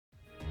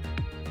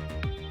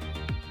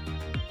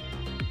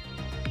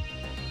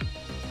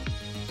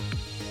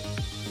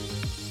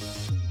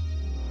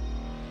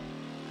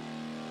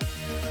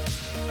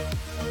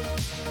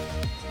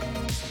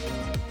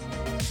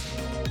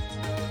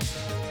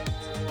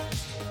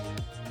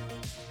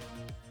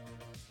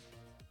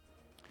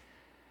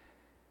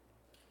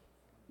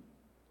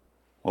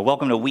Well,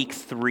 welcome to week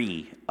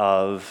 3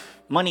 of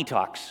Money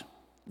Talks.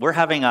 We're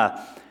having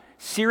a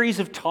series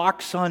of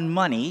talks on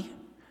money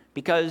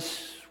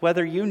because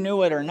whether you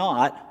knew it or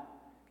not,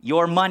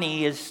 your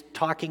money is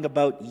talking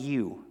about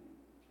you.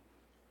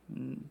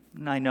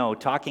 I know,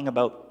 talking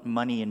about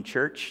money in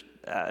church,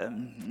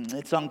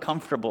 it's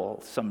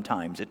uncomfortable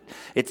sometimes.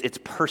 It's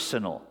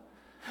personal.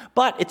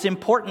 But it's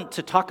important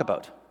to talk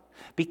about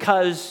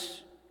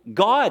because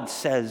God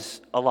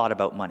says a lot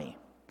about money.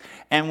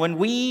 And when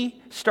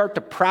we start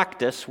to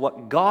practice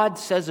what God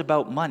says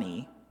about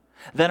money,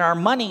 then our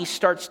money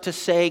starts to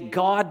say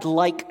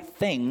God-like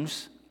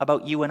things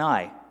about you and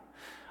I.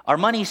 Our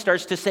money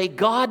starts to say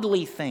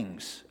godly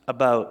things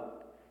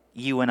about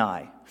you and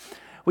I.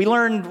 We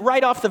learned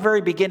right off the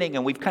very beginning,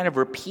 and we've kind of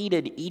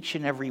repeated each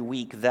and every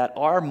week, that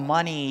our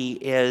money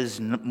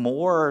is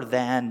more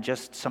than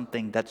just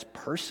something that's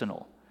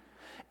personal.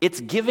 It's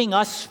giving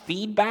us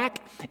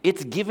feedback.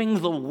 It's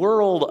giving the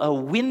world a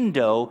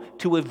window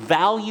to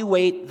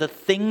evaluate the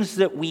things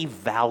that we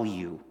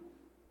value.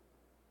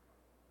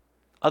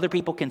 Other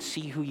people can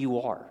see who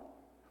you are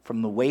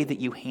from the way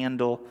that you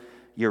handle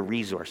your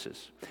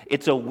resources.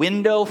 It's a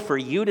window for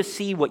you to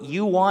see what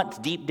you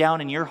want deep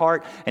down in your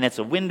heart, and it's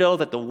a window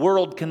that the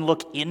world can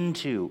look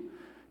into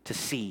to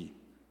see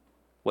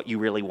what you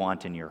really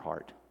want in your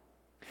heart.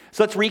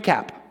 So let's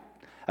recap.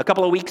 A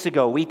couple of weeks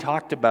ago, we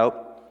talked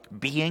about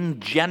being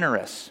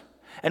generous.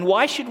 And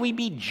why should we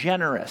be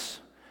generous?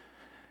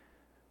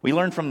 We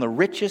learned from the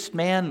richest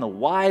man, the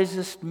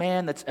wisest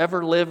man that's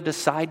ever lived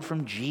aside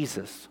from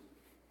Jesus,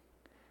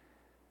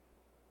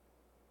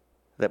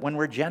 that when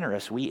we're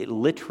generous, we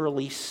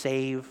literally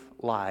save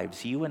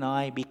lives. You and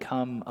I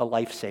become a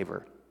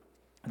lifesaver.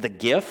 The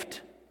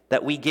gift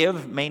that we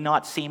give may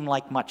not seem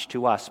like much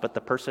to us, but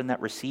the person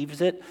that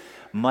receives it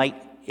might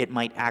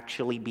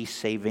actually be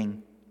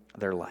saving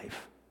their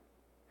life.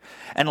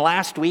 And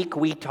last week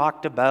we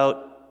talked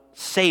about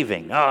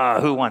saving.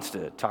 Who wants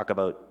to talk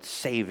about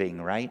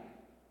saving, right?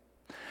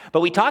 But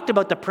we talked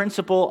about the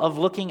principle of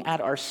looking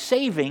at our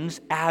savings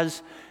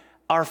as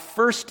our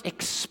first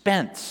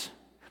expense.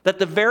 That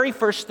the very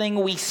first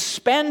thing we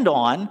spend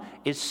on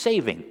is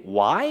saving.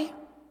 Why?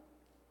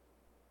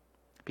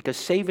 Because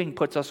saving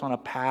puts us on a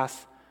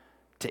path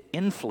to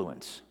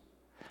influence,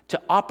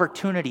 to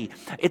opportunity.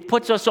 It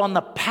puts us on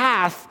the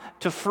path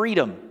to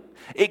freedom.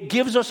 It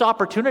gives us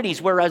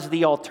opportunities, whereas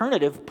the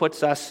alternative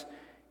puts us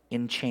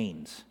in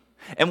chains.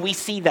 And we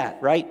see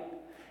that, right?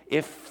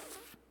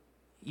 If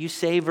you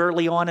save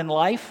early on in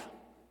life,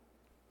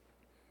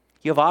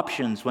 you have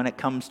options when it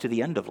comes to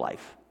the end of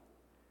life.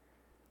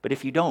 But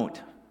if you don't,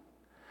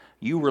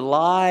 you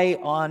rely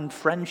on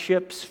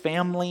friendships,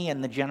 family,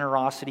 and the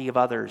generosity of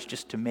others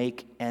just to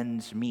make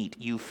ends meet.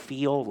 You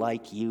feel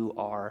like you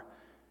are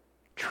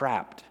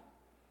trapped,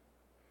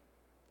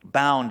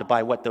 bound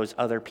by what those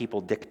other people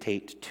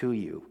dictate to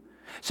you.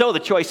 So the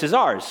choice is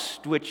ours.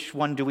 Which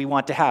one do we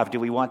want to have? Do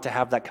we want to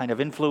have that kind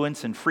of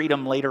influence and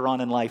freedom later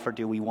on in life, or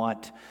do we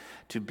want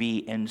to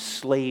be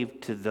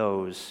enslaved to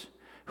those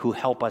who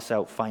help us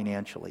out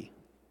financially?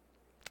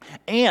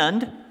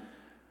 And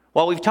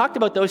while we've talked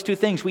about those two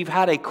things, we've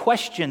had a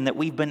question that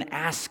we've been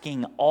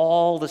asking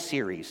all the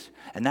series,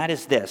 and that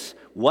is this: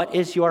 what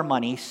is your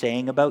money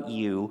saying about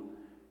you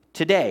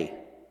today?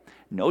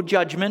 No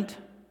judgment,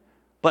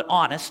 but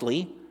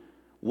honestly,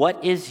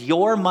 what is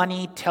your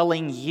money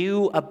telling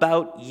you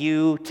about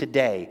you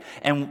today?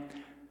 And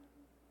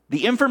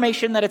the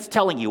information that it's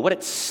telling you, what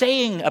it's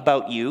saying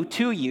about you,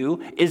 to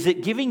you, is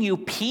it giving you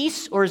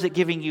peace or is it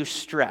giving you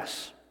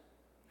stress?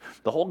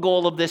 The whole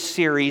goal of this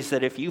series,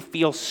 that if you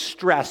feel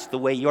stressed the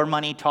way your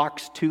money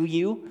talks to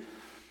you,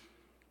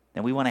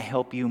 then we want to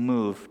help you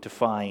move to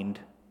find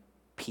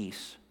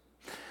peace.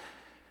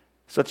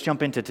 So let's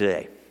jump into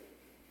today.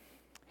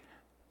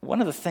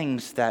 One of the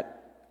things that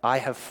I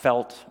have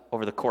felt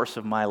over the course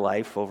of my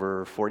life,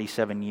 over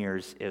 47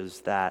 years,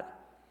 is that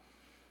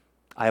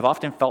I have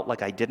often felt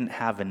like I didn't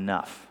have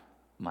enough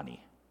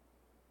money,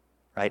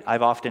 right?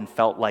 I've often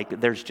felt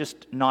like there's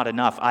just not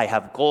enough. I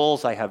have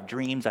goals, I have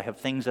dreams, I have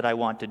things that I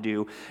want to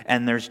do,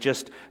 and there's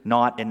just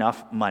not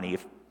enough money.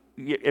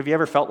 Have you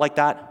ever felt like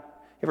that?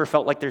 You ever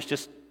felt like there's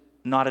just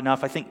not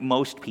enough? I think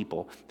most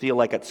people feel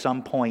like at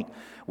some point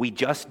we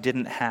just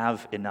didn't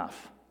have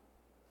enough.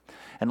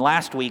 And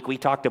last week, we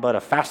talked about a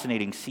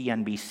fascinating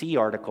CNBC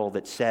article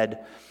that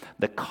said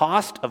the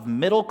cost of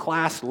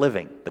middle-class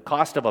living, the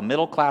cost of a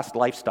middle-class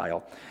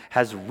lifestyle,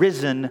 has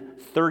risen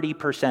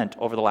 30%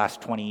 over the last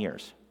 20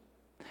 years.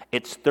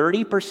 It's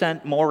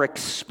 30% more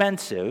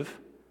expensive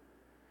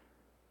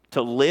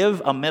to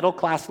live a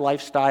middle-class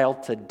lifestyle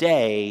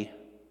today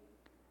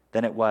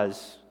than it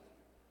was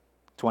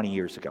 20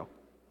 years ago.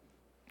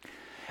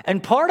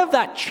 And part of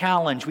that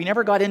challenge, we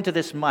never got into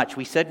this much.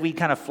 We said we'd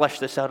kind of flesh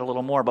this out a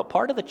little more. But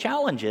part of the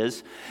challenge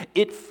is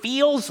it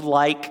feels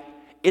like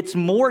it's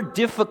more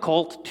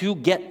difficult to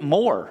get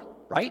more,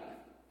 right?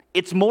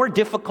 It's more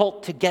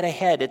difficult to get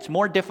ahead. It's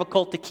more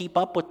difficult to keep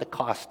up with the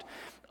cost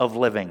of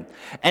living.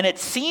 And it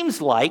seems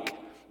like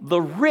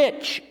the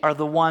rich are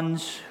the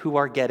ones who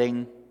are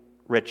getting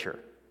richer.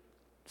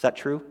 Is that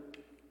true?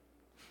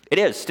 It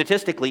is.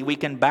 Statistically, we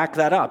can back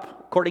that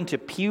up. According to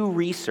Pew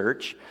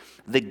Research,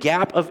 the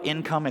gap of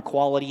income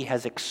equality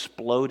has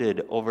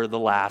exploded over the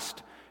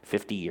last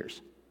 50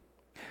 years.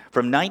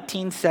 From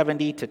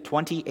 1970 to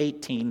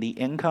 2018, the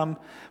income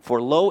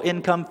for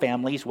low-income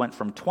families went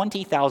from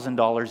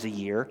 $20,000 a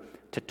year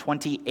to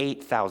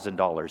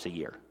 $28,000 a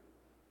year.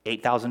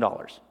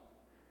 $8,000.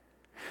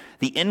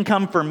 The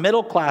income for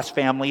middle-class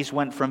families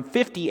went from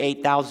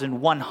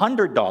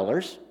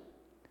 $58,100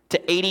 to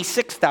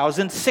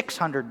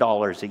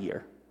 $86,600 a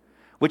year,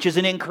 which is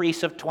an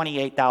increase of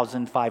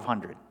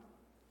 $28,500.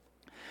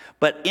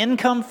 But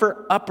income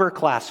for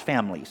upper-class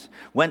families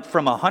went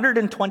from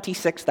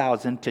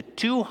 $126,000 to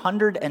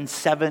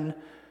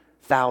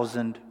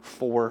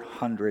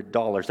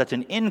 $207,400. That's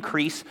an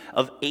increase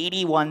of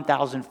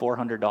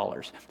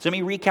 $81,400. So let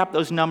me recap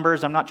those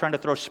numbers. I'm not trying to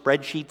throw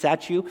spreadsheets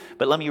at you,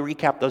 but let me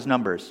recap those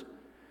numbers.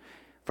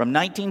 From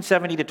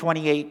 1970 to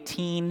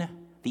 2018,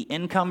 the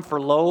income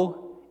for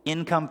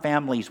low-income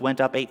families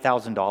went up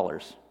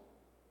 $8,000.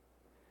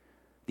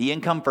 The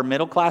income for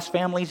middle-class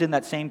families in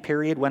that same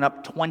period went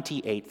up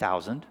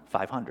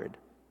 $28,500.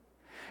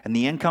 And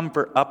the income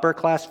for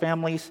upper-class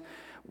families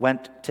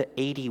went to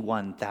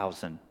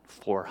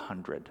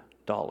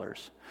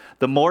 $81,400.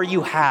 The more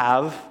you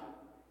have,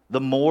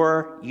 the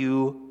more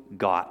you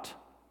got.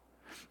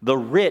 The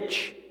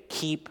rich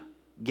keep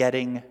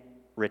getting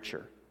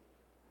richer.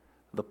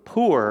 The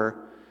poor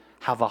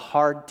have a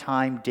hard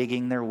time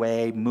digging their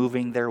way,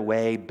 moving their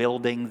way,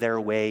 building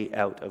their way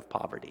out of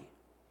poverty.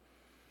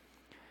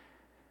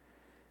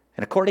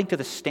 And according to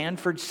the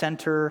Stanford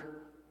Center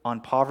on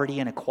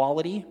Poverty and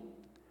Equality,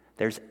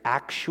 there's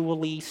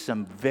actually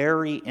some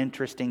very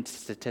interesting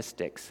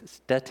statistics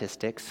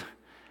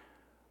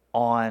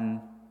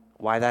on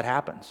why that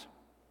happens.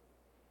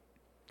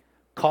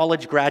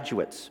 College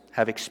graduates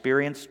have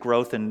experienced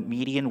growth in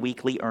median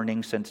weekly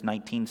earnings since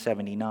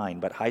 1979,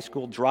 but high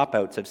school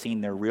dropouts have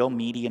seen their real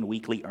median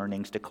weekly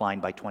earnings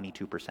decline by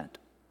 22%.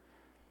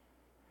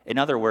 In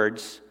other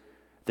words,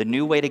 the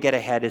new way to get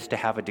ahead is to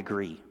have a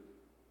degree.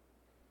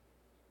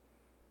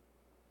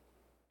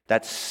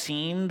 That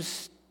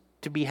seems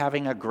to be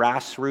having a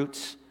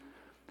grassroots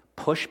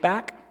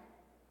pushback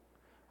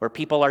where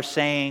people are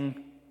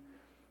saying,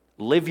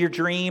 live your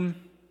dream,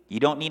 you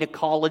don't need a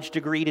college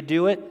degree to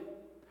do it.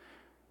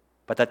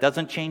 But that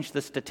doesn't change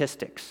the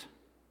statistics.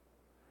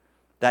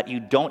 That you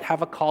don't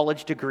have a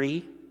college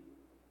degree,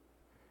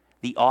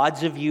 the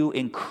odds of you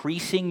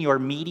increasing your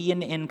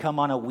median income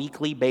on a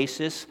weekly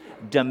basis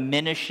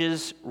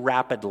diminishes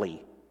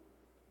rapidly.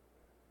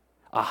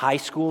 A high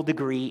school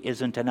degree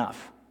isn't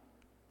enough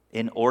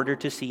in order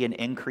to see an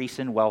increase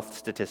in wealth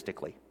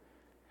statistically.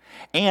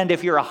 And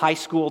if you're a high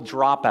school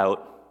dropout,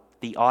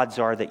 the odds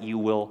are that you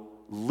will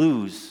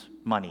lose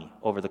money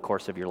over the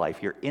course of your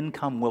life. Your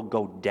income will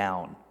go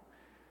down.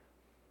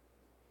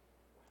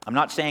 I'm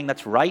not saying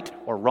that's right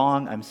or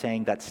wrong. I'm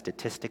saying that's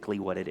statistically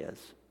what it is.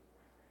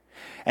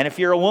 And if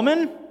you're a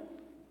woman,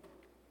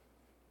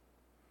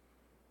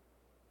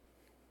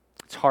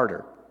 it's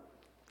harder.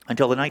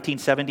 Until the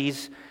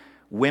 1970s,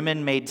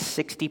 women made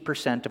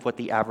 60% of what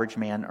the average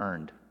man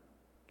earned.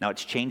 Now,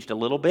 it's changed a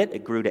little bit.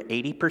 It grew to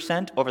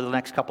 80% over the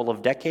next couple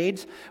of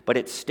decades, but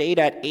it stayed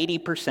at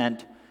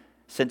 80%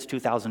 since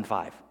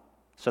 2005.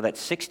 So that's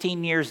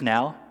 16 years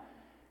now.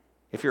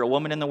 If you're a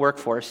woman in the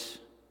workforce,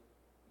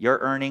 you're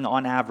earning,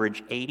 on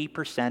average,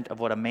 80% of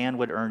what a man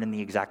would earn in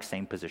the exact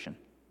same position.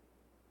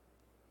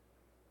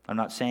 I'm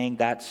not saying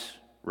that's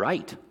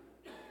right.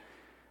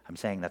 I'm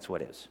saying that's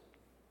what is.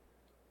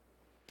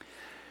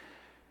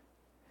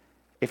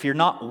 If you're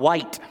not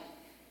white,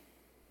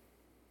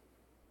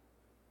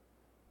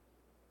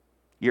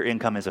 your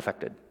income is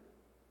affected.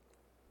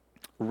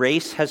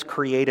 Race has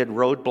created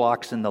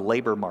roadblocks in the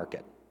labor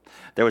market.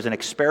 There was an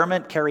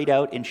experiment carried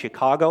out in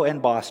Chicago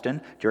and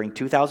Boston during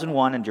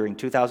 2001 and during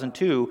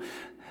 2002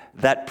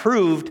 that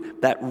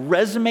proved that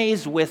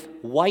resumes with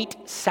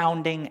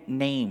white-sounding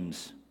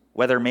names,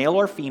 whether male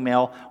or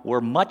female,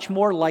 were much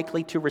more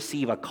likely to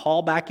receive a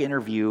callback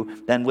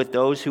interview than with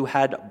those who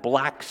had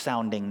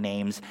black-sounding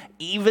names,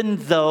 even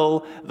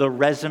though the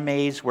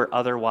resumes were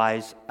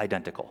otherwise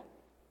identical.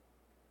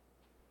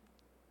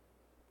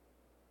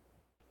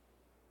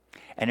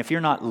 And if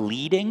you're not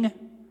leading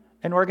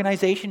an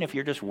organization, if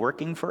you're just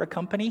working for a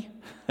company,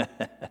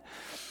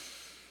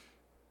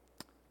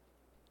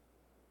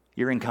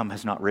 your income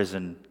has not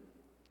risen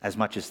as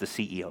much as the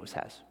CEO's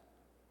has.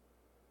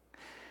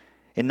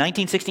 In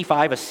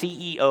 1965, a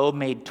CEO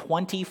made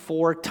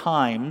 24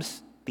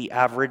 times the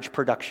average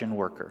production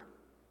worker.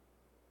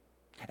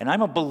 And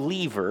I'm a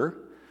believer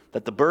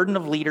that the burden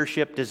of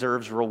leadership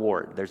deserves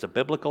reward. There's a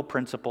biblical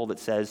principle that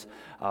says,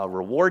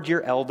 reward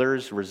your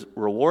elders,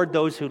 reward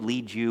those who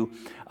lead you,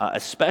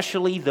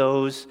 especially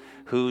those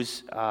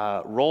whose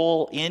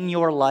role in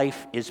your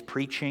life is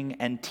preaching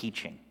and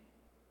teaching.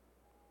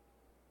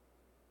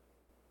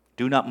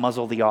 Do not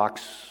muzzle the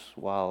ox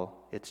while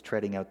it's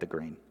treading out the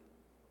grain.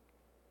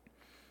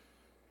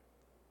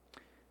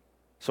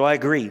 So I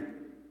agree.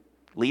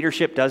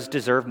 Leadership does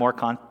deserve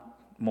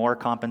more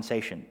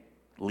compensation.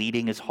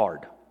 Leading is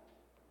hard.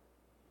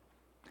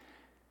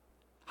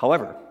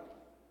 However,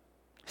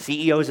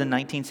 CEOs in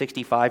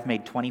 1965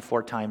 made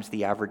 24 times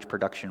the average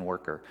production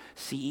worker.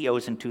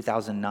 CEOs in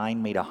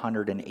 2009 made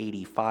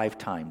 185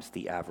 times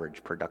the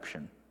average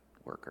production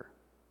worker.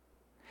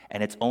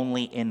 And it's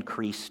only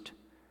increased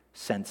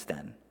since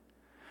then.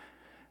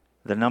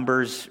 The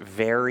numbers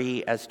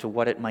vary as to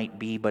what it might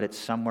be, but it's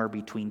somewhere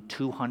between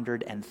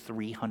 200 and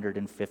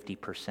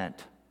 350%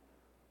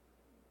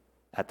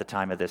 at the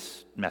time of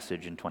this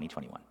message in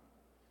 2021.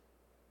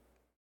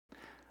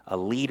 A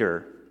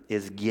leader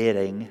is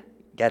getting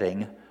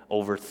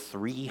over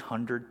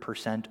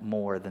 300%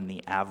 more than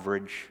the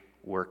average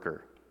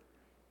worker.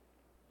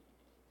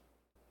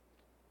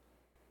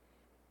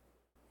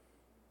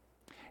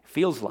 It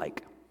feels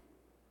like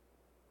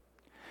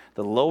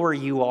the lower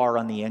you are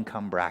on the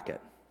income bracket,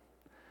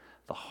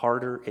 the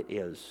harder it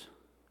is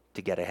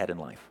to get ahead in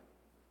life.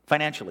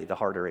 Financially, the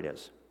harder it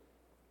is.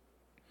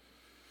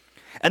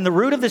 And the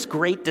root of this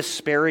great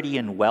disparity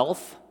in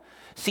wealth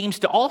seems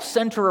to all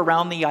center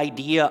around the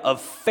idea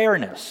of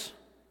fairness,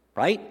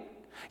 right?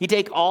 You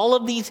take all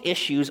of these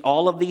issues,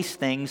 all of these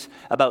things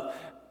about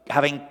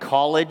having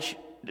college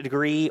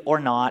degree or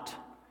not,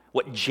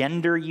 what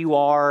gender you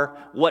are,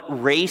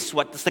 what race,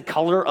 what's the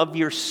color of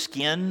your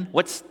skin,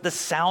 what's the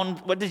sound,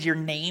 what does your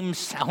name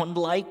sound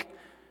like?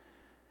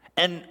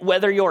 And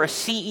whether you're a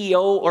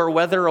CEO or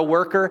whether a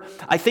worker,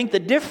 I think the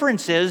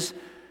difference is,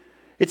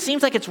 it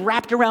seems like it's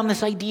wrapped around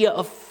this idea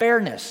of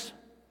fairness.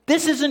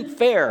 This isn't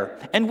fair,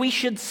 and we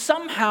should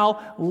somehow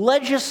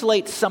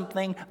legislate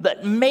something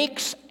that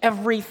makes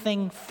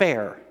everything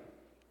fair.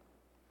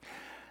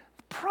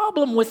 The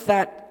problem with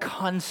that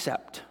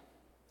concept,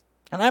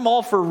 and I'm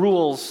all for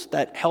rules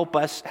that help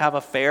us have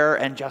a fair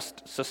and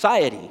just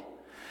society.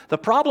 The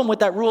problem with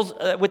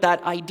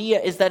that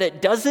idea is that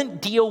it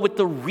doesn't deal with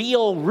the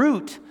real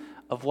root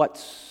of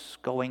what's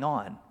going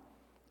on.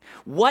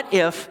 What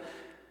if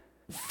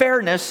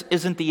fairness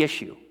isn't the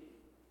issue?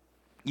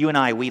 You and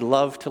I, we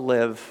love to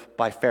live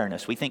by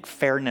fairness. We think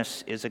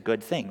fairness is a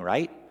good thing,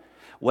 right?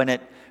 When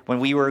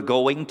we were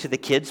going to the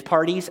kids'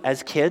 parties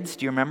as kids,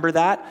 do you remember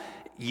that?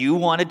 You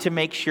wanted to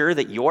make sure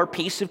that your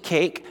piece of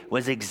cake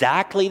was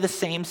exactly the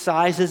same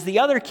size as the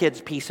other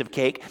kid's piece of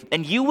cake,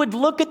 and you would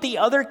look at the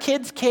other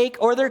kid's cake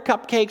or their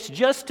cupcakes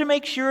just to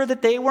make sure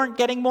that they weren't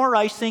getting more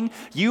icing.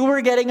 You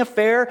were getting a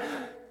fair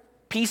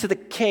piece of the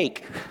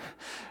cake,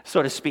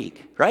 so to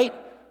speak, right?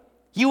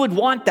 You would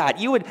want that.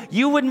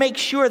 You would make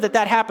sure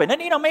that happened.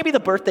 And, maybe the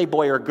birthday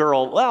boy or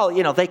girl,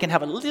 well, they can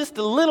have just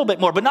a little bit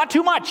more, but not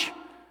too much.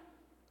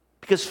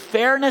 Because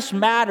fairness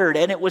mattered,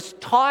 and it was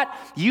taught,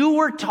 you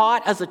were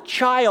taught as a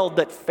child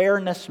that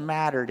fairness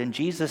mattered. And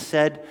Jesus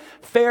said,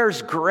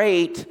 fair's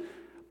great,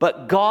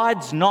 but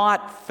God's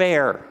not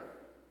fair.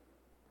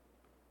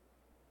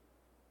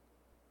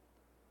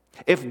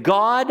 If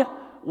God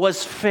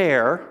was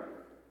fair,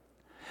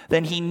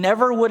 then he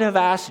never would have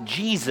asked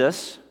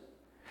Jesus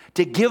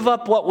to give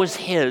up what was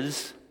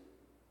his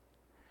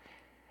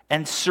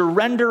and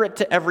surrender it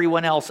to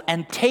everyone else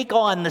and take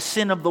on the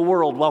sin of the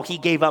world while he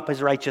gave up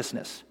his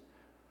righteousness.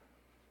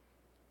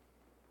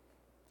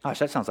 Gosh,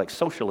 that sounds like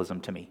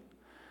socialism to me,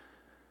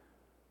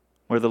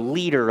 where the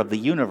leader of the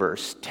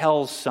universe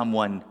tells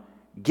someone,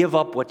 give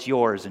up what's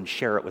yours and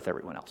share it with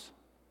everyone else.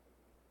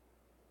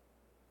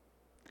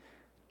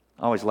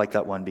 I always like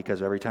that one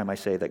because every time I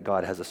say that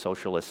God has a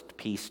socialist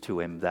piece to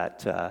him,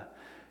 that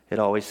it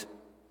always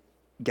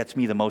gets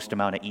me the most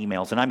amount of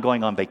emails. And I'm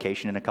going on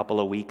vacation in a couple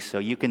of weeks, so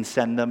you can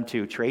send them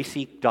to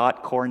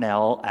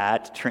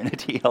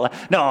tracy.cornell@Trinity.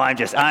 No, I'm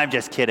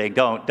just kidding.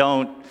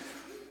 Don't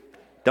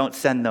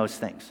send those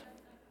things.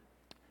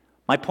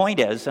 My point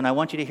is, and I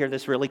want you to hear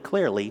this really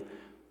clearly,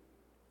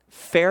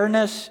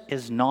 fairness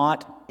is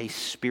not a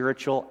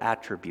spiritual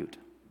attribute.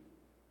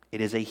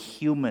 It is a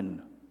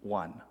human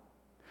one.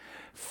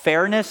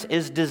 Fairness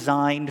is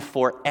designed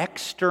for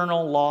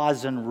external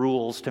laws and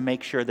rules to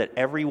make sure that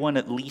everyone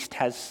at least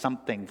has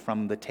something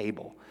from the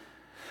table.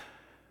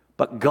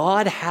 But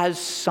God has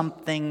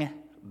something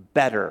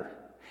better.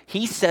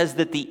 He says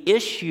that the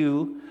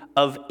issue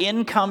of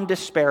income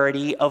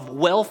disparity, of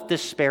wealth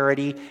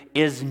disparity,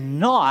 is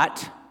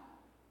not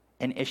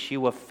an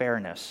issue of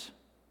fairness.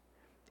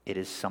 It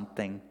is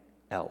something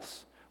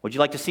else. Would you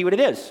like to see what it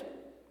is?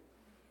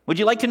 Would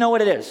you like to know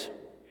what it is?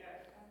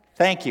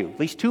 Thank you. At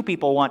least two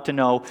people want to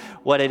know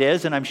what it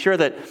is, and I'm sure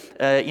that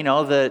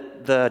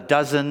the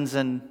dozens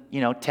and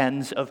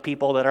tens of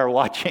people that are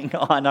watching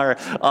on our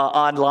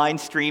online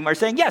stream are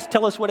saying, "Yes,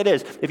 tell us what it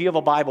is." If you have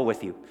a Bible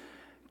with you,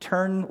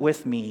 turn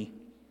with me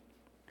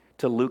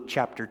to Luke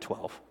chapter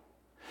 12,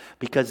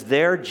 because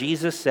there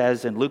Jesus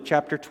says in Luke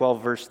chapter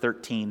 12, verse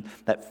 13,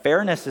 that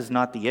fairness is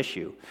not the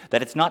issue,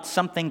 that it's not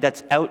something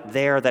that's out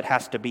there that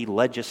has to be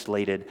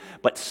legislated,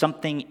 but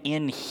something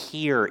in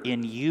here,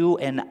 in you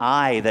and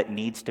I, that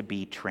needs to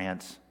be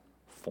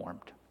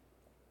transformed.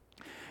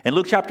 In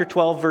Luke chapter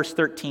 12, verse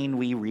 13,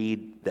 we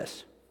read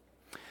this.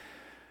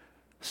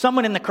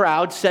 Someone in the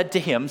crowd said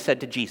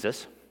to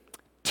Jesus,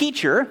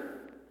 "Teacher,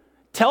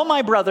 tell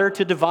my brother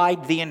to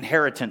divide the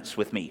inheritance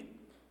with me."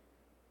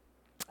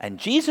 And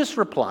Jesus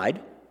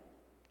replied,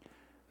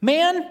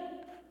 "Man,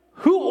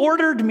 Who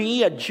ordered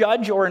me a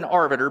judge or an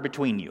arbiter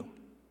between you?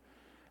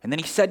 And then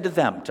he said to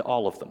them, to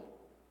all of them,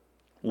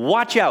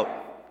 watch out.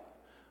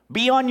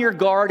 Be on your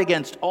guard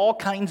against all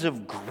kinds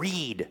of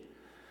greed.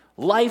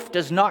 Life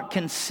does not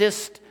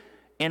consist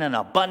in an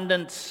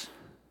abundance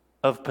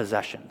of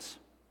possessions.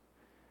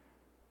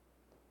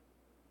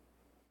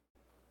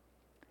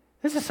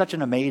 This is such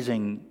an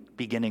amazing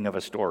beginning of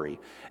a story.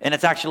 And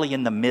it's actually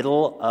in the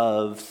middle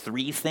of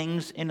three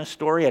things in a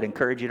story. I'd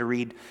encourage you to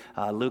read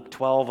Luke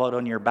 12 out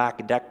on your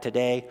back deck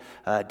today.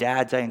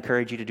 Dads, I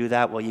encourage you to do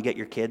that while you get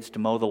your kids to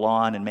mow the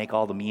lawn and make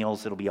all the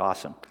meals. It'll be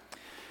awesome.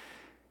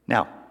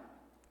 Now,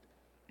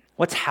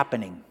 what's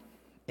happening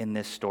in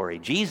this story?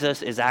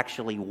 Jesus is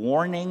actually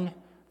warning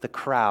the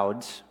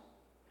crowds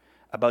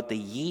about the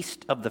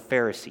yeast of the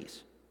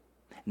Pharisees.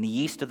 And the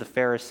yeast of the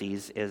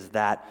Pharisees is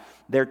that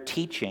their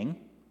teaching,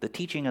 the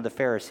teaching of the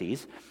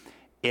Pharisees,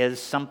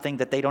 is something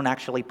that they don't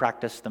actually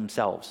practice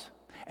themselves.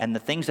 And the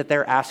things that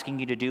they're asking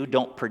you to do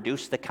don't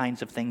produce the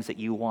kinds of things that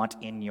you want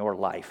in your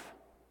life.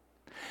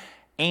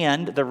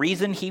 And the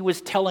reason he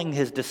was telling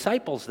his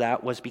disciples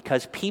that was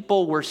because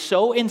people were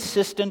so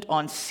insistent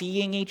on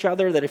seeing each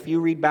other that if you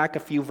read back a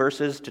few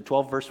verses to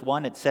 12 verse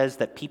 1, it says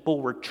that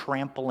people were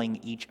trampling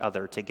each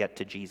other to get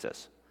to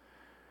Jesus.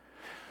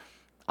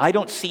 I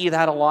don't see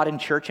that a lot in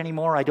church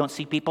anymore. I don't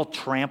see people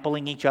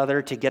trampling each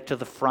other to get to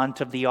the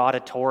front of the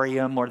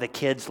auditorium, or the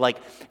kids like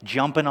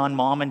jumping on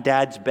mom and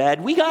dad's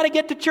bed. We got to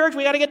get to church.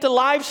 We got to get to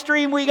live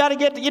stream. We got to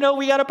get,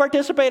 we got to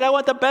participate. I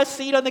want the best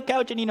seat on the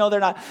couch. And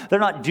they're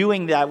not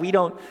doing that. We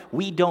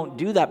don't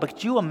do that. But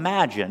could you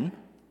imagine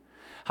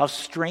how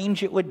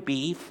strange it would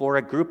be for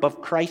a group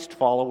of Christ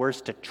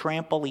followers to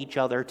trample each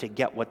other to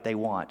get what they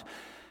want?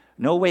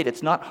 No, wait,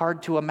 it's not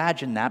hard to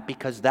imagine that,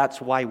 because that's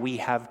why we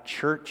have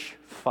church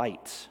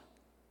fights.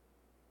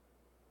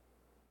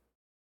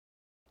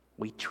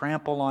 We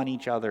trample on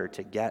each other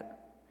to get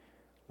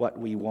what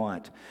we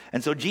want.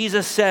 And so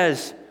Jesus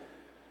says,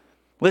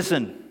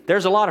 listen,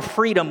 there's a lot of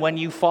freedom when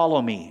you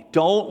follow me.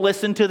 Don't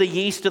listen to the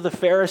yeast of the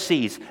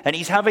Pharisees. And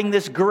he's having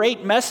this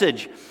great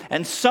message.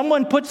 And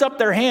someone puts up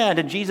their hand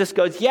and Jesus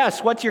goes,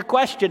 yes, what's your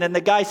question? And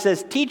the guy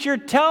says, teacher,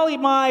 tell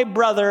my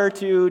brother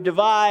to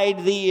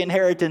divide the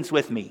inheritance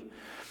with me.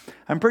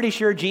 I'm pretty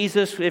sure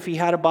Jesus, if he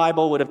had a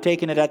Bible, would have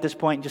taken it at this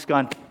point and just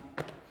gone,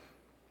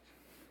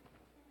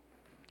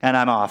 and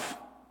I'm off.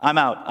 I'm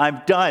out.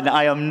 I'm done.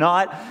 I am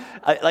not,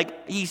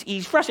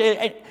 he's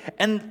frustrated.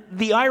 And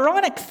the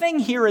ironic thing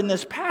here in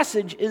this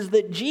passage is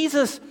that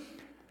Jesus,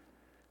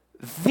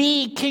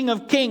 the King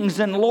of Kings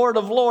and Lord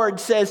of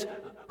Lords, says,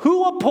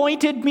 who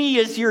appointed me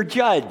as your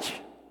judge?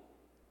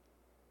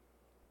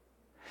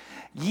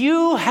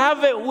 You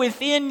have it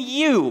within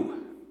you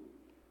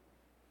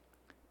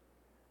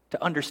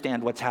to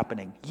understand what's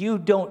happening. You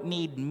don't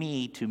need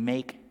me to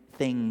make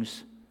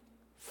things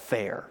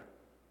fair.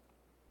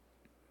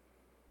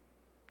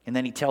 And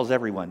then he tells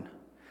everyone,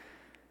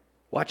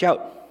 watch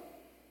out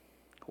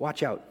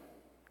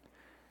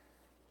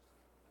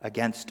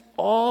against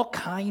all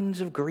kinds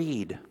of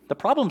greed. The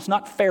problem's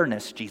not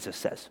fairness, Jesus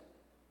says.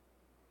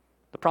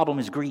 The problem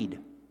is greed.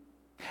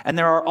 And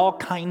there are all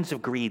kinds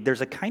of greed.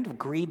 There's a kind of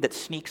greed that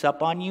sneaks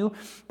up on you,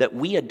 that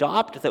we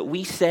adopt, that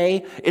we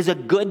say is a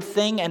good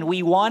thing, and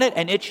we want it,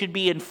 and it should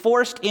be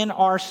enforced in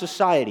our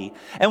society.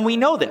 And we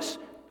know this.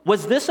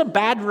 Was this a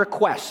bad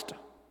request?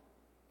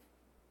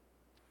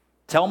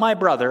 Tell my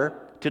brother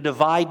to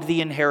divide the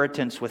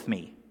inheritance with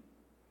me.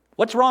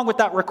 What's wrong with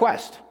that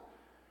request?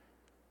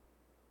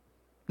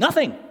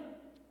 Nothing.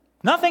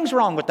 Nothing's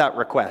wrong with that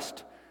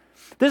request.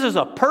 This is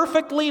a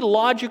perfectly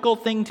logical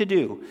thing to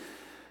do.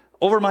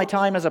 Over my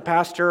time as a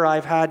pastor,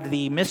 I've had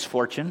the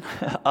misfortune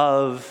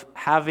of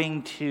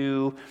having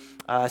to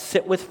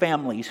sit with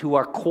families who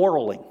are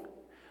quarreling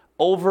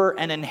over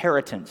an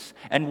inheritance.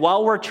 And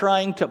while we're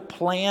trying to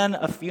plan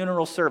a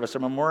funeral service, a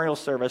memorial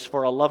service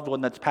for a loved one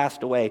that's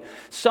passed away,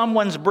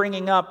 someone's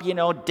bringing up,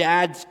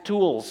 dad's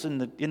tools in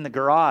the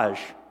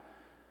garage,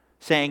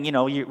 saying,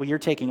 you're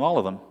taking all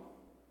of them.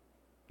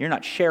 You're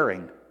not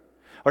sharing.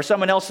 Or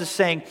someone else is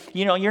saying,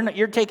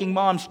 you're taking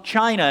mom's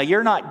china.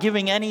 You're not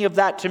giving any of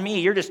that to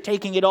me. You're just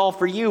taking it all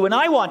for you, and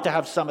I want to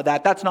have some of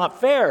that. That's not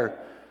fair.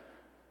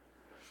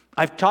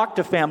 I've talked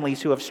to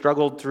families who have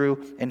struggled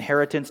through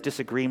inheritance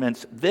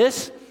disagreements.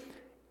 This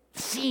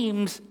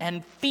seems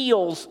and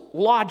feels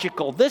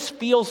logical. This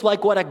feels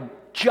like what a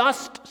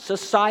just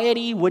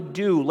society would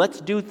do. Let's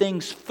do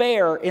things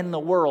fair in the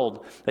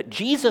world. But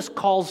Jesus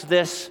calls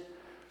this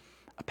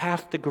a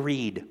path to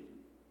greed.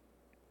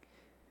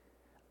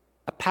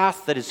 A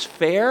path that is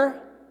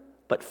fair,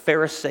 but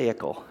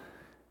pharisaical.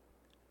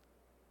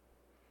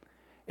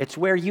 It's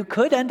where you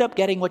could end up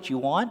getting what you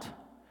want,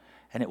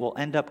 and it will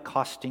end up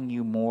costing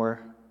you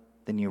more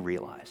than you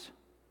realize.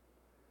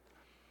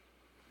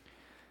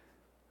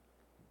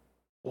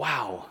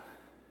 Wow.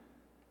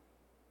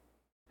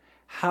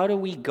 How do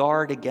we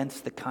guard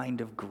against the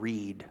kind of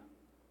greed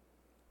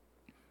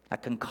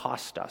that can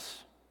cost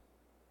us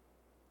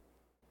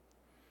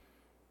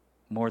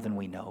more than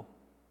we know?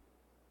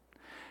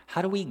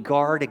 How do we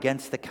guard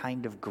against the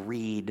kind of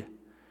greed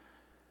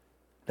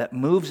that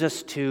moves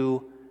us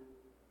to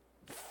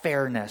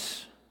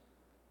fairness.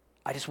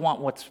 I just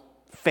want what's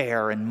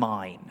fair and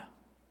mine.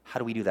 How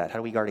do we do that? How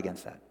do we guard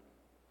against that?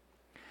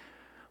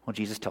 Well,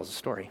 Jesus tells a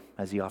story,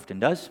 as he often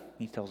does.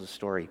 He tells a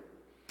story.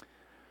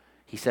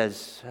 He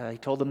says, he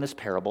told them this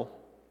parable.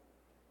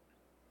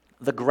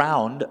 The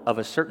ground of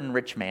a certain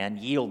rich man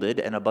yielded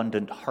an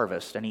abundant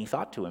harvest, and he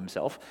thought to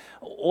himself,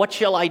 what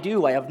shall I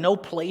do? I have no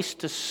place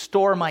to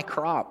store my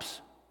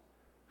crops.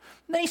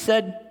 And then he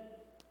said,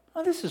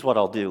 this is what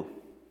I'll do.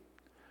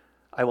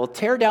 I will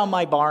tear down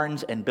my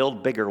barns and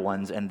build bigger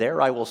ones, and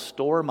there I will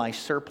store my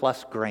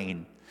surplus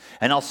grain.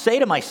 And I'll say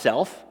to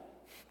myself,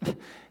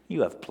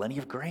 you have plenty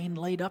of grain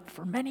laid up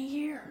for many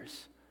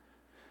years.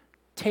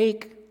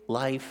 Take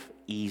life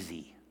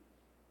easy.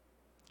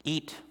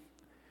 Eat,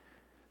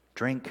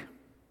 drink,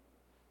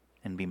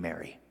 and be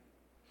merry.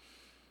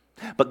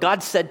 But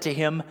God said to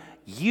him,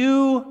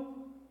 you,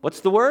 what's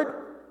the word?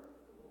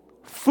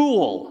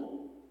 Fool.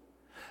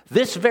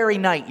 This very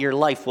night your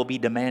life will be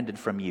demanded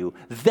from you.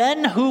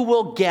 Then who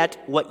will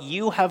get what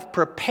you have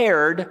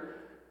prepared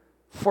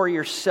for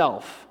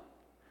yourself?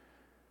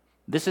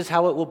 This is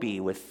how it will be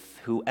with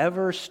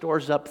whoever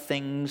stores up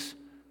things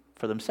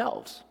for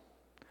themselves,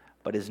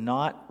 but is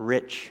not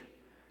rich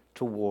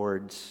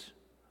towards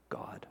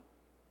God.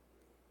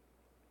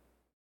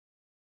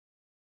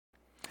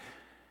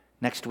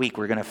 Next week,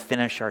 we're going to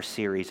finish our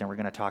series, and we're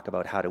going to talk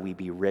about how do we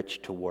be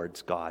rich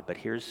towards God. But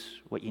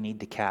here's what you need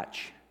to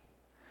catch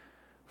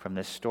from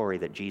this story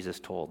that Jesus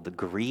told. The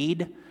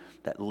greed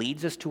that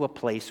leads us to a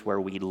place where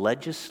we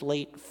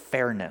legislate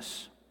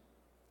fairness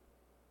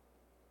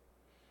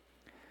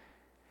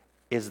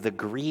is the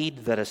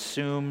greed that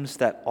assumes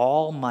that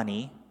all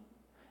money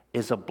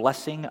is a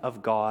blessing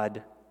of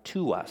God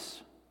to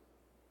us,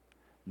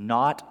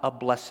 not a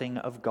blessing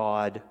of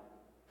God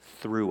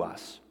through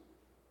us.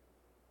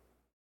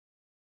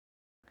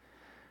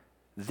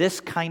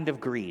 This kind of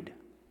greed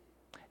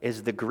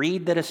is the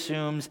greed that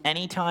assumes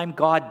anytime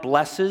God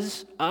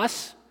blesses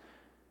us,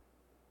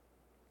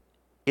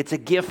 it's a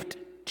gift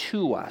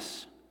to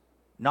us,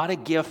 not a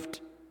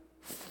gift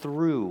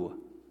through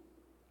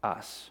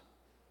us.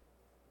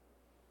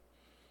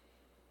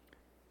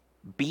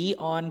 Be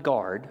on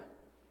guard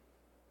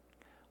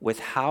with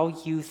how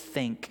you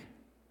think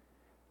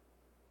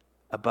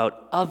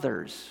about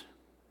others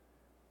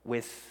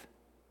when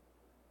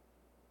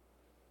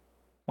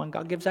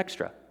God gives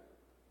extra.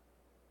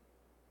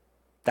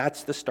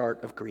 That's the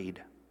start of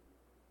greed.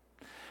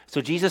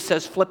 So Jesus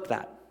says, flip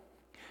that.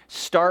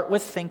 Start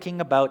with thinking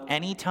about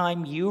any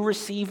time you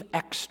receive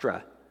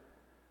extra,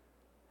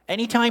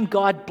 anytime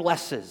God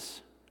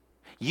blesses,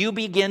 you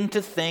begin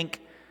to think,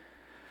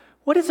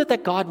 what is it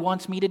that God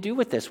wants me to do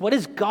with this? What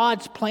is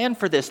God's plan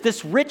for this?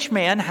 This rich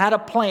man had a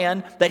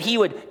plan that he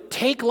would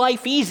take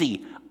life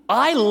easy.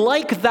 I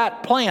like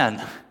that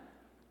plan.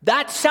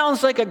 That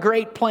sounds like a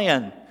great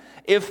plan.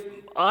 If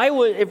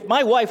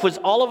my wife was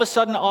all of a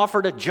sudden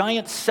offered a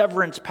giant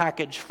severance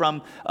package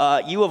from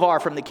U of R,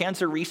 from the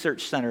Cancer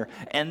Research Center,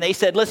 and they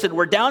said, listen,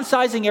 we're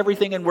downsizing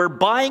everything and we're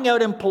buying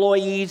out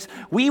employees.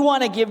 We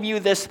want to give you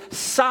this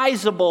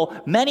sizable,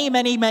 many,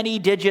 many, many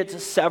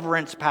digits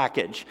severance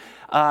package.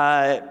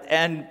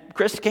 And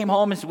Chris came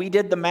home and we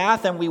did the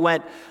math and we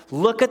went,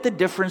 look at the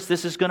difference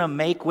this is going to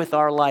make with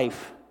our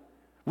life.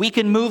 We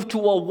can move to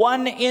a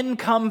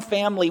one-income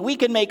family. We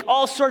can make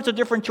all sorts of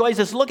different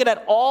choices. Look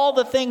at all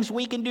the things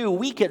we can do.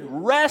 We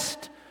can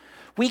rest.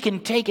 We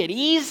can take it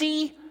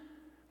easy.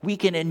 We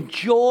can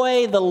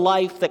enjoy the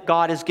life that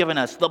God has given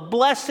us. The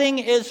blessing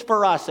is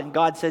for us. And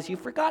God says, you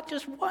forgot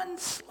just one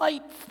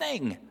slight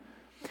thing.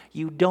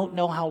 You don't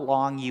know how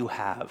long you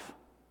have.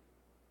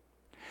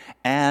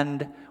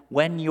 And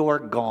when you're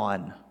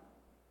gone,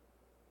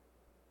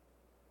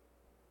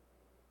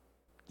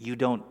 you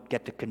don't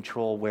get to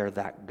control where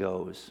that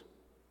goes.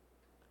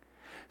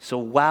 So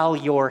while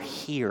you're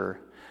here,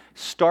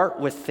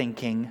 start with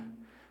thinking,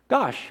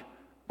 gosh,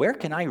 where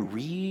can I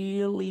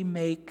really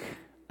make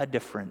a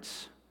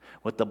difference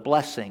with the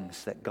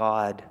blessings that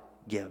God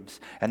gives?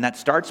 And that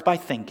starts by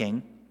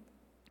thinking,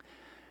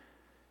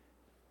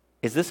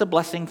 is this a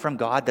blessing from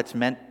God that's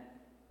meant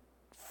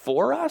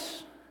for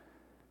us?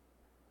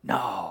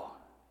 No.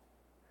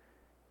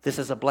 This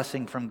is a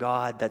blessing from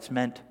God that's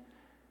meant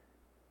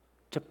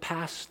to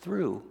pass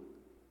through,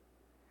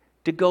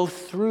 to go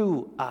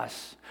through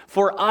us,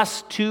 for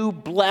us to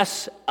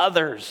bless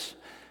others.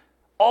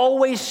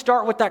 Always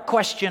start with that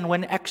question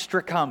when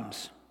extra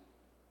comes.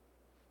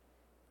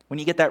 When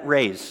you get that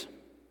raise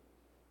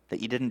that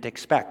you didn't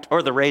expect,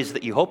 or the raise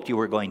that you hoped you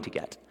were going to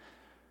get.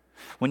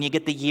 When you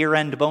get the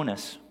year-end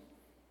bonus.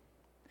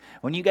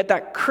 When you get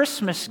that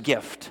Christmas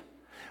gift.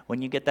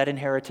 When you get that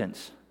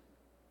inheritance.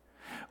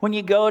 When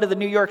you go to the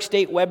New York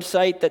State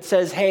website that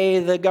says, hey,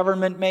 the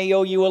government may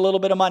owe you a little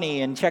bit of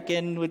money, and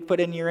put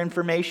in your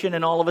information,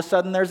 and all of a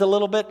sudden there's a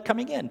little bit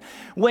coming in.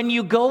 When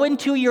you go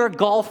into your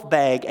golf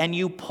bag and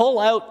you pull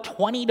out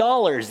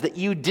 $20 that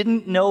you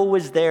didn't know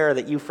was there,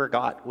 that you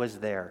forgot was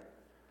there.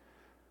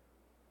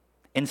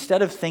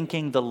 Instead of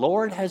thinking, the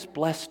Lord has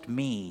blessed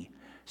me,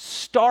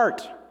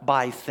 start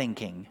by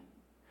thinking,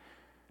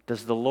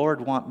 does the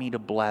Lord want me to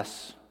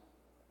bless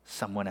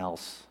someone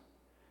else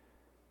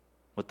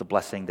with the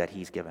blessing that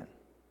he's given?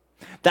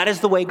 That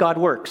is the way God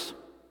works.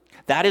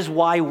 That is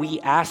why we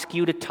ask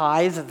you to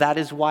tithe. That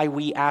is why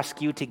we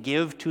ask you to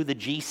give to the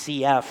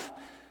GCF.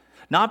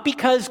 Not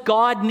because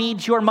God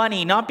needs your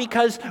money, not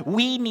because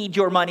we need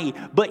your money,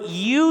 but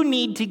you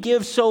need to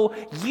give so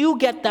you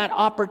get that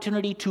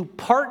opportunity to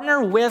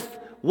partner with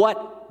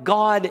what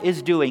God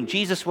is doing.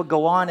 Jesus would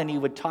go on and he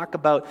would talk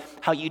about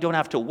how you don't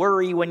have to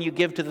worry when you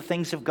give to the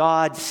things of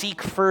God.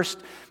 Seek first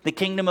the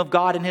kingdom of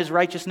God and his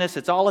righteousness.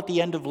 It's all at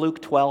the end of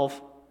Luke 12.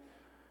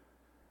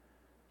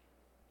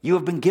 You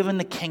have been given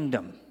the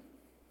kingdom,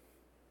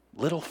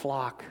 little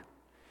flock.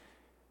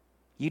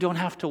 You don't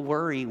have to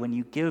worry when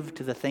you give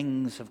to the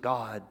things of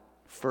God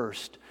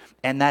first.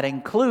 And that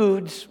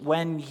includes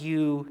when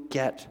you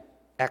get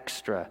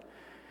extra.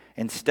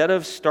 Instead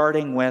of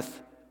starting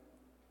with,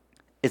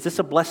 is this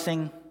a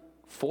blessing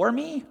for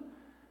me?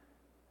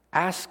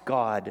 Ask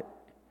God,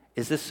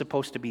 is this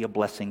supposed to be a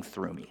blessing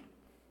through me?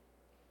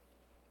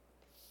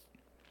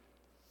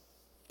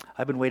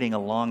 I've been waiting a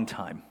long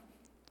time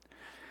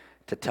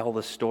to tell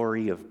the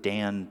story of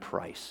Dan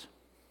Price.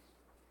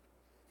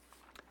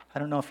 I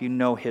don't know if you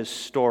know his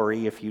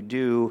story. If you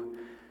do,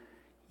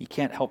 you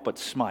can't help but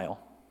smile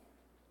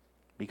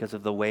because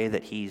of the way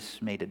that he's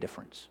made a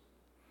difference.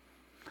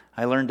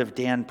 I learned of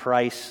Dan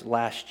Price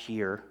last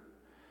year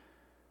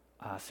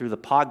through the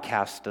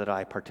podcast that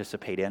I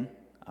participate in.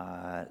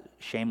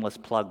 Shameless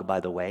plug, by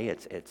the way.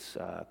 It's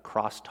a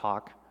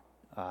Crosstalk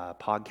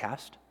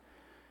podcast.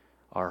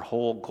 Our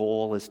whole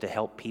goal is to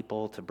help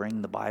people to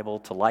bring the Bible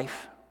to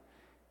life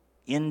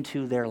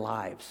into their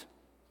lives,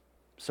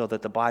 so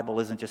that the Bible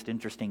isn't just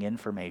interesting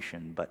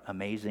information, but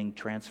amazing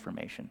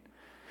transformation.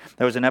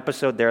 There was an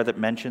episode there that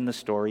mentioned the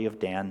story of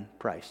Dan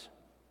Price.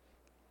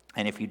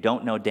 And if you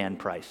don't know Dan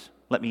Price,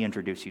 let me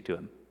introduce you to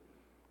him.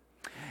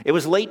 It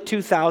was late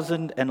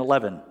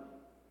 2011.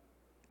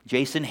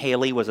 Jason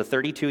Haley was a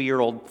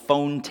 32-year-old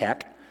phone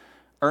tech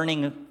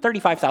earning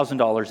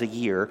 $35,000 a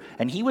year,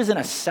 and he was in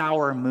a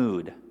sour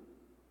mood.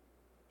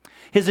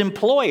 His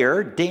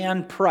employer,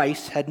 Dan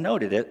Price, had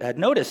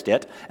noticed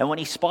it, and when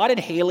he spotted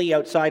Haley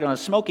outside on a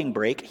smoking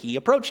break, he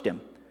approached him.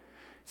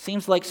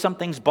 "Seems like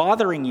something's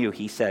bothering you,"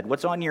 he said.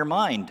 "What's on your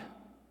mind?"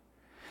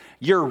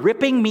 "You're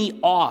ripping me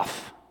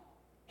off,"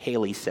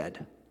 Haley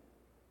said.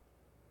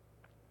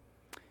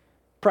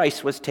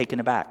 Price was taken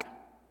aback.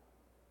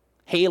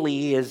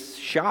 Haley is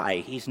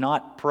shy. He's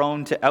not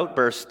prone to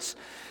outbursts.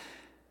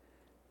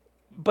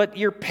 "But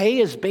your pay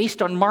is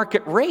based on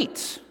market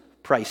rates,"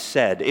 Price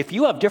said. "If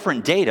you have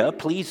different data,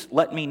 please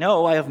let me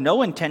know. I have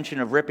no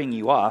intention of ripping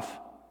you off."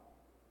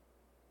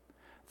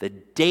 "The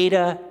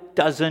data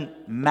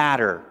doesn't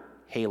matter,"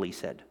 Haley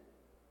said.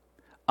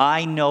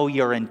 "I know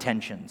your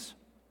intentions.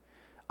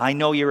 I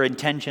know your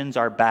intentions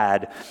are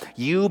bad.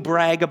 You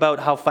brag about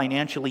how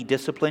financially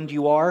disciplined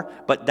you are,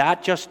 but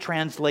that just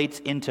translates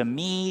into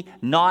me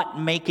not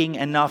making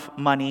enough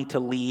money to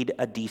lead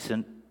a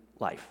decent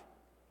life."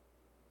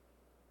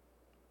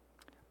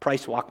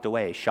 Price walked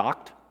away,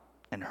 shocked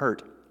and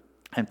hurt.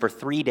 And for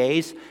 3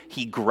 days,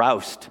 he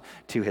groused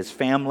to his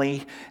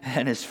family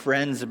and his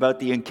friends about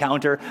the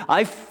encounter.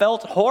 "I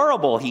felt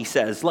horrible," he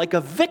says, "like a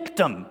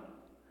victim."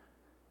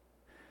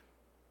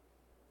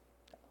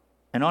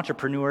 An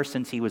entrepreneur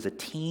since he was a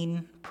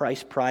teen,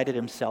 Price prided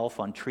himself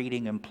on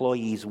treating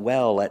employees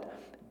well at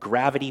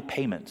Gravity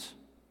Payments,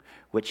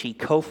 which he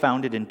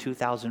co-founded in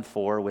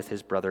 2004 with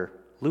his brother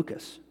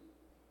Lucas.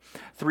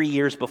 3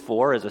 years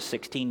before, as a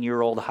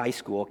 16-year-old high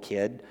school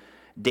kid,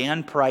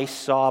 Dan Price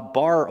saw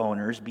bar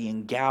owners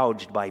being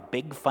gouged by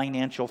big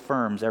financial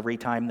firms every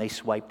time they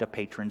swiped a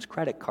patron's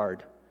credit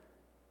card.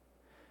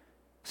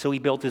 So he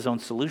built his own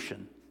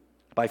solution.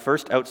 By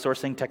first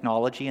outsourcing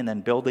technology and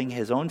then building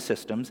his own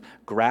systems,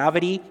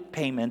 Gravity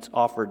Payments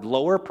offered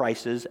lower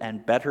prices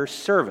and better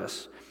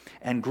service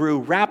and grew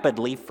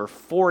rapidly for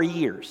 4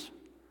 years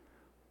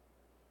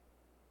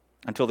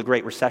until the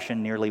Great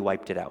Recession nearly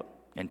wiped it out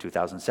in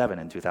 2007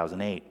 and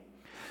 2008.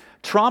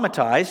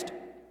 Traumatized,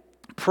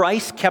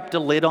 Price kept a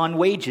lid on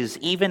wages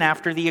even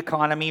after the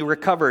economy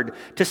recovered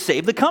to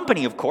save the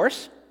company, of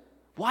course.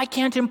 Why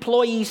can't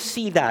employees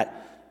see that?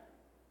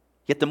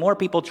 Yet the more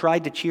people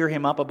tried to cheer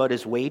him up about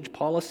his wage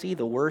policy,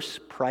 the worse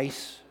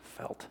Price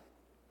felt.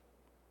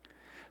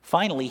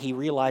 Finally, he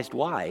realized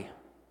why.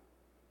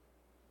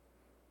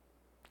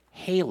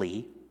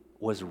 Haley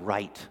was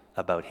right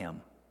about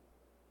him.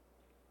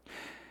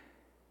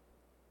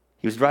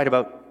 He was right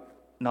about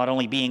not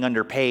only being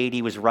underpaid,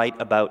 he was right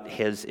about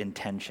his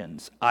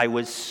intentions. "I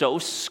was so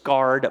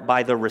scarred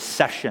by the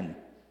recession,"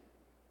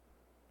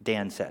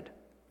 Dan said,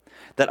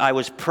 "that I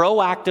was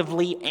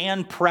proactively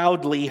and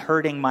proudly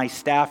hurting my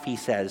staff," he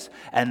says.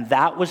 And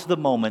that was the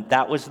moment,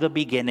 that was the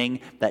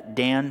beginning that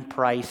Dan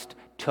Price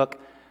took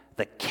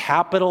the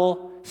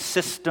capital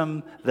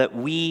system that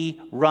we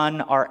run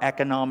our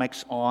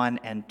economics on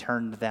and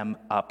turned them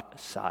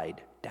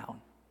upside down.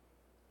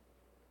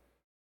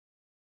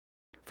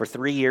 For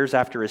 3 years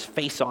after his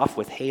face-off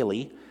with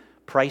Haley,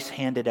 Price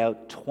handed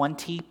out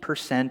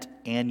 20%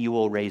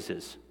 annual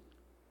raises.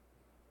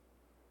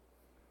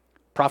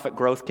 Profit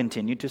growth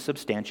continued to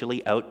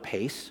substantially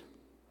outpace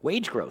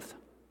wage growth.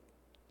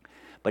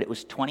 But it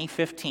was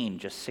 2015,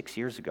 just 6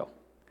 years ago.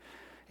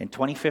 In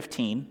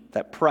 2015,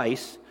 that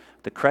Price,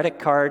 the credit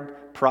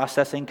card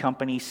processing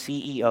company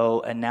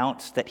CEO,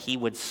 announced that he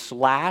would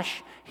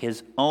slash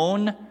his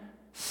own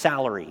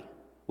salary,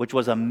 which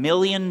was $1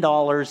 million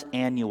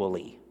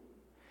annually.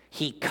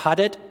 He cut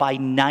it by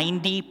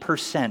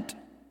 90%.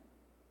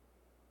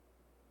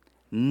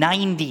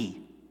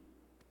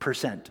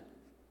 90%.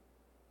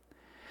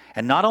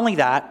 And not only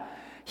that,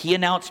 he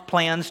announced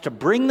plans to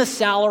bring the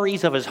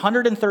salaries of his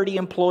 130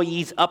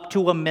 employees up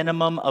to a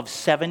minimum of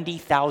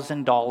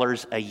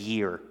 $70,000 a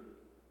year.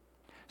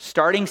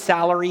 Starting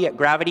salary at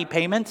Gravity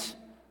Payments,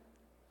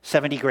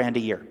 $70,000 a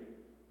year.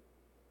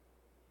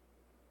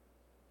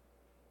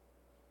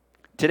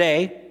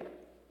 Today,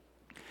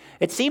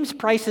 it seems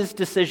Price's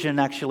decision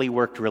actually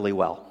worked really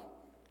well.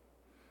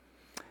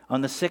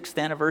 On the 6th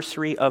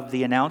anniversary of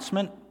the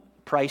announcement,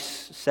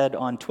 Price said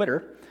on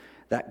Twitter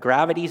that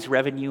Gravity's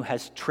revenue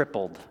has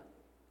tripled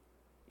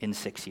in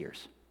 6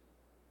 years.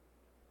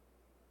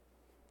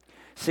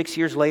 6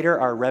 years later,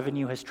 our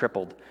revenue has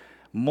tripled.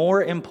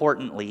 More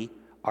importantly,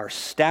 our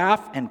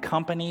staff and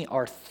company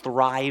are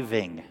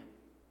thriving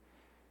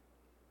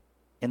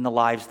in the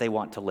lives they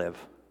want to live.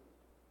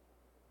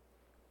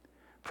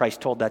 Price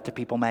told that to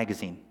People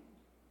magazine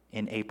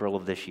in April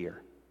of this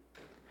year.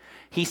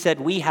 He said,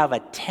 "We have a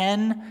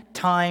 10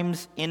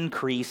 times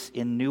increase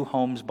in new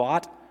homes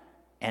bought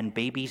and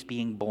babies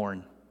being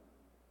born.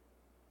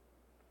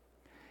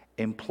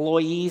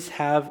 Employees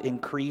have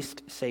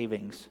increased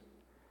savings,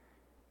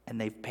 and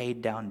they've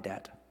paid down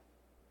debt."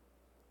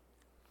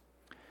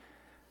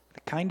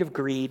 The kind of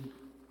greed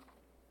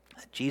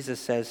that Jesus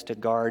says to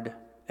guard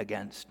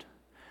against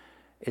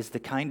is the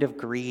kind of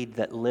greed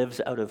that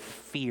lives out of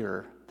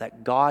fear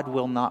that God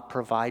will not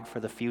provide for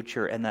the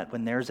future, and that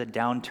when there's a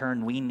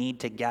downturn, we need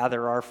to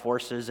gather our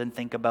forces and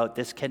think about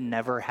this can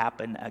never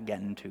happen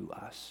again to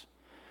us.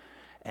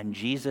 And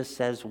Jesus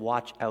says,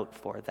 watch out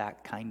for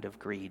that kind of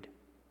greed.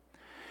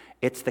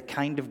 It's the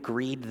kind of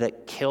greed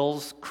that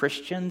kills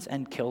Christians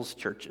and kills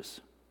churches.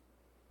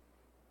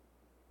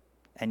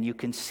 And you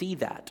can see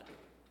that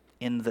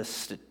in the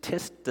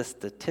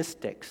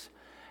statistics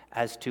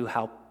as to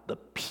how the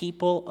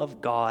people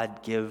of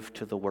God give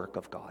to the work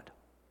of God.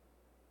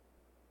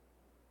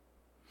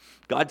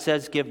 God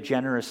says, give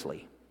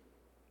generously.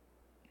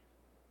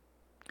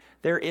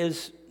 There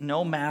is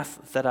no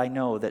math that I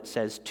know that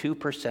says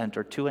 2%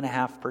 or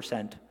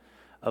 2.5%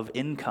 of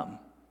income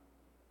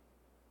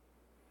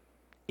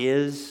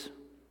is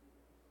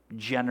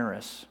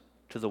generous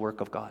to the work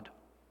of God.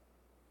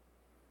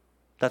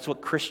 That's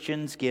what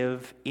Christians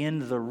give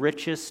in the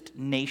richest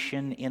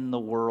nation in the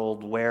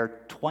world, where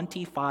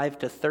 25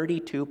 to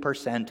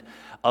 32%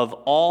 of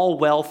all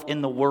wealth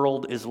in the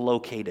world is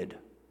located.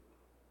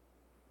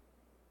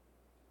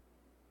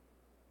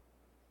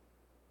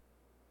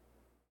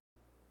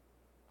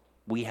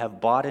 We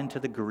have bought into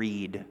the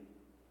greed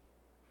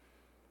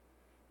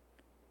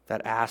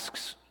that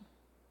asks,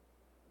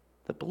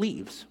 that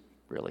believes,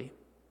 really,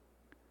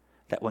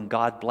 that when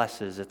God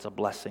blesses, it's a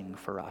blessing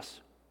for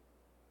us.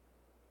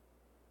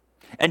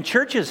 And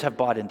churches have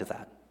bought into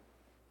that.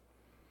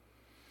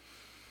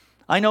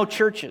 I know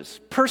churches,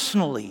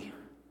 personally,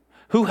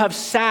 who have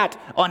sat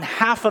on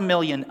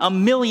 $500,000,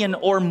 $1 million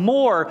or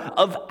more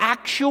of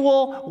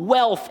actual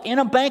wealth in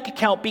a bank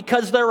account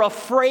because they're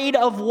afraid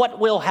of what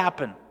will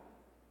happen.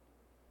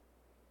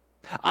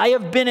 I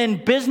have been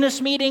in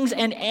business meetings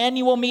and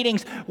annual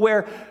meetings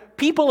where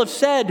people have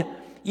said,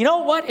 you know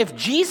what, if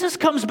Jesus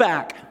comes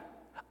back,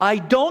 I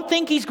don't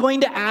think he's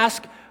going to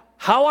ask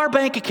how our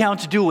bank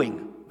account's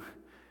doing.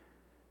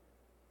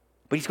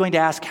 But he's going to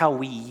ask how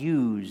we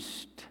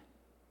used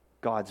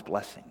God's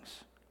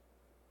blessings.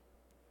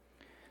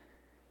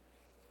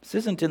 This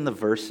isn't in the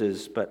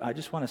verses, but I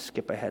just want to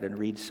skip ahead and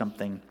read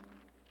something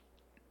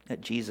that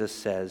Jesus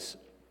says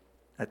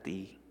at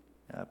the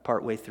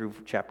partway through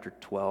chapter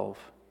 12.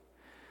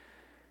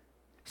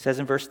 He says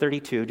in verse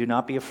 32, "Do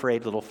not be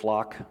afraid, little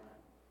flock,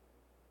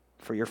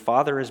 for your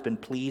Father has been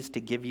pleased to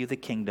give you the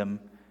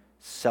kingdom.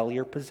 Sell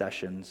your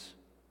possessions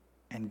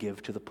and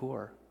give to the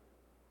poor.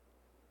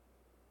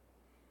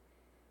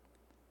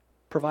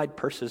 Provide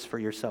purses for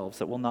yourselves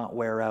that will not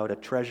wear out, a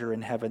treasure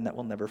in heaven that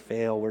will never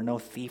fail, where no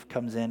thief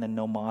comes in and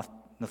no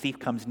thief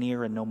comes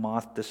near and no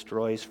moth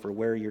destroys. For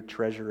where your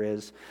treasure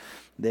is,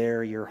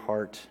 there your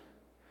heart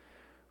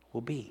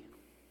will be."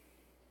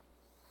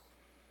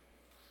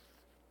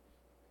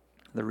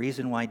 The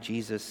reason why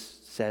Jesus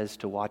says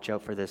to watch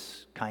out for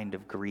this kind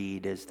of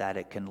greed is that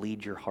it can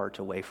lead your heart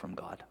away from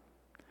God,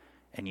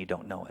 and you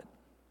don't know it,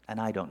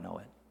 and I don't know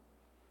it.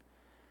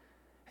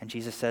 And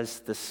Jesus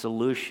says the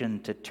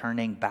solution to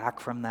turning back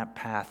from that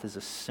path is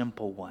a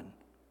simple one.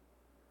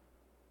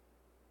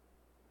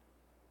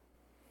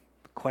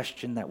 The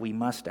question that we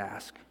must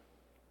ask,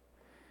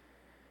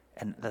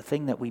 and the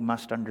thing that we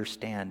must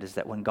understand, is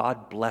that when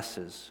God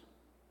blesses,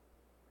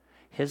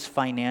 his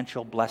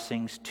financial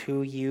blessings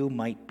to you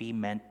might be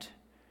meant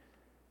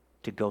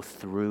to go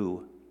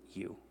through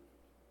you.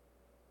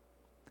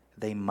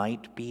 they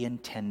might be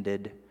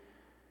intended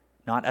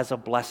not as a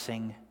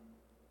blessing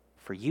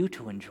for you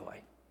to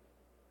enjoy,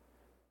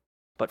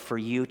 but for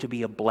you to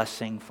be a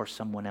blessing for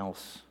someone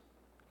else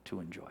to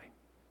enjoy.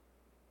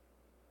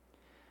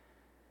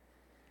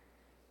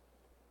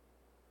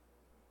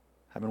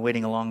 I've been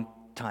waiting a long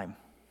time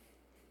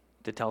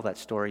to tell that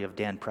story of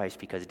Dan Price,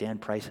 because Dan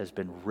Price has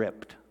been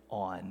ripped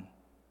on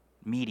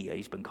media.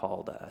 He's been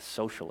called a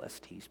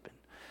socialist. He's been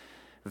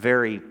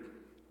very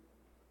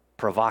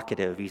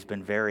provocative. He's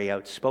been very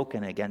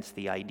outspoken against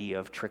the idea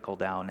of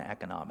trickle-down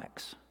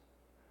economics.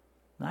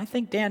 And I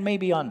think Dan may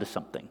be onto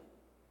something.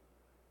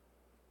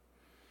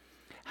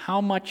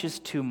 How much is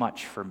too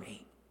much for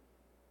me?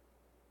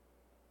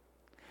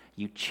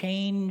 You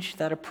change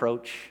that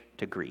approach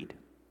to greed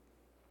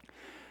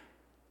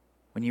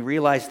when you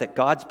realize that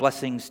God's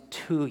blessings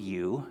to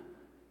you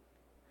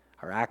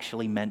are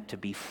actually meant to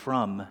be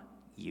from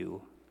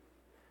you,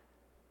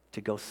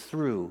 to go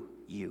through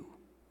you,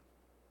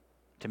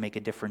 to make a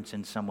difference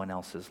in someone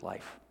else's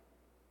life.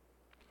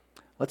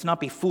 Let's not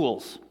be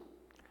fools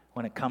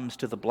when it comes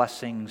to the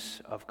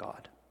blessings of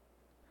God.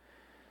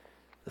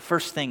 The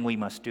first thing we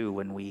must do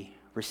when we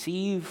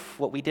receive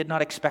what we did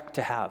not expect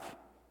to have,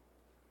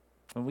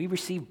 when we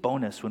receive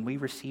bonus, when we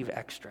receive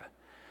extra,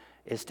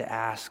 is to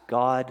ask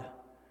God,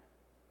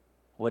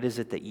 what is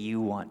it that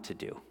you want to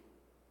do?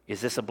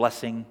 Is this a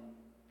blessing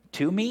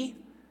to me,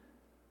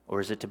 or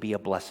is it to be a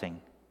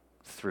blessing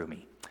through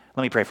me?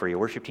 Let me pray for you.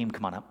 Worship team,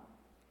 come on up.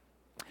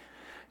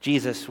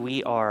 Jesus,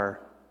 we are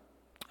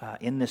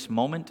in this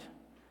moment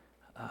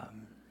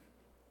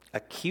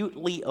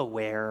acutely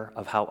aware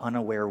of how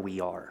unaware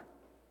we are,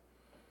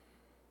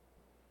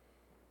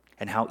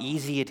 and how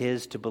easy it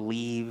is to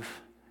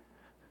believe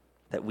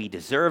that we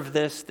deserve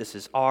this, this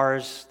is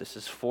ours, this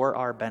is for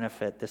our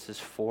benefit, this is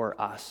for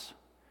us.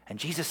 And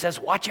Jesus says,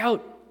 watch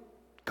out,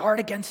 guard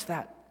against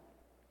that,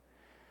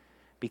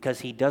 because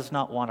he does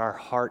not want our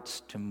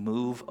hearts to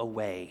move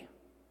away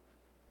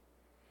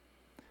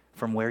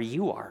from where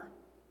you are.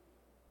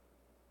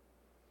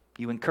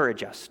 You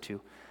encourage us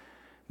to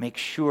make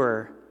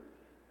sure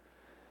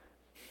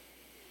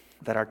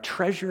that our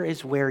treasure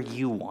is where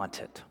you want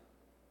it,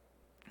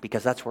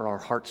 because that's where our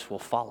hearts will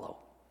follow.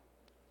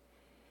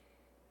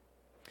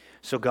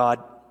 So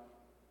God,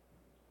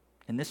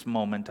 in this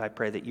moment, I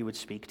pray that you would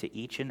speak to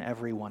each and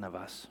every one of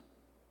us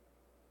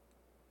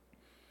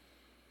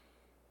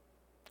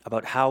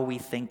about how we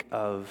think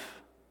of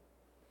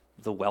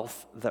the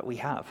wealth that we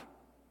have,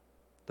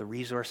 the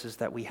resources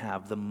that we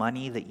have, the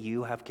money that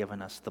you have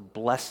given us, the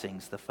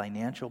blessings, the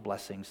financial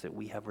blessings that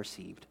we have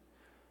received.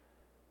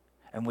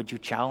 And would you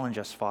challenge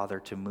us, Father,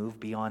 to move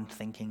beyond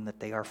thinking that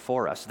they are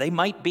for us? They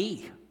might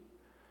be,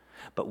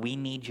 but we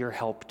need your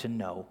help to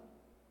know,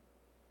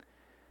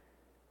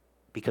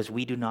 because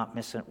we do not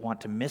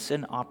want to miss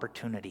an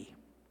opportunity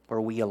where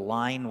we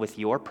align with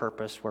your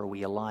purpose, where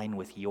we align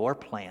with your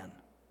plan,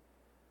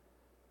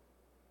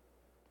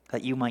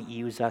 that you might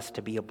use us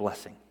to be a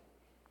blessing.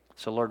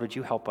 So Lord, would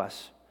you help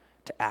us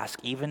to ask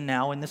even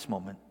now in this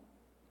moment,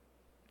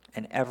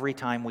 and every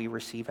time we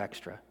receive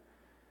extra,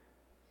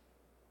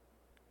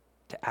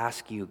 to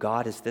ask you,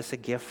 God, is this a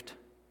gift?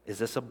 Is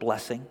this a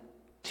blessing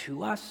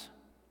to us?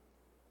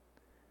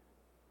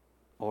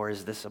 Or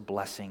is this a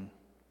blessing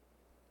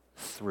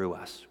through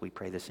us? We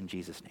pray this in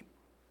Jesus' name.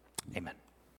 Amen.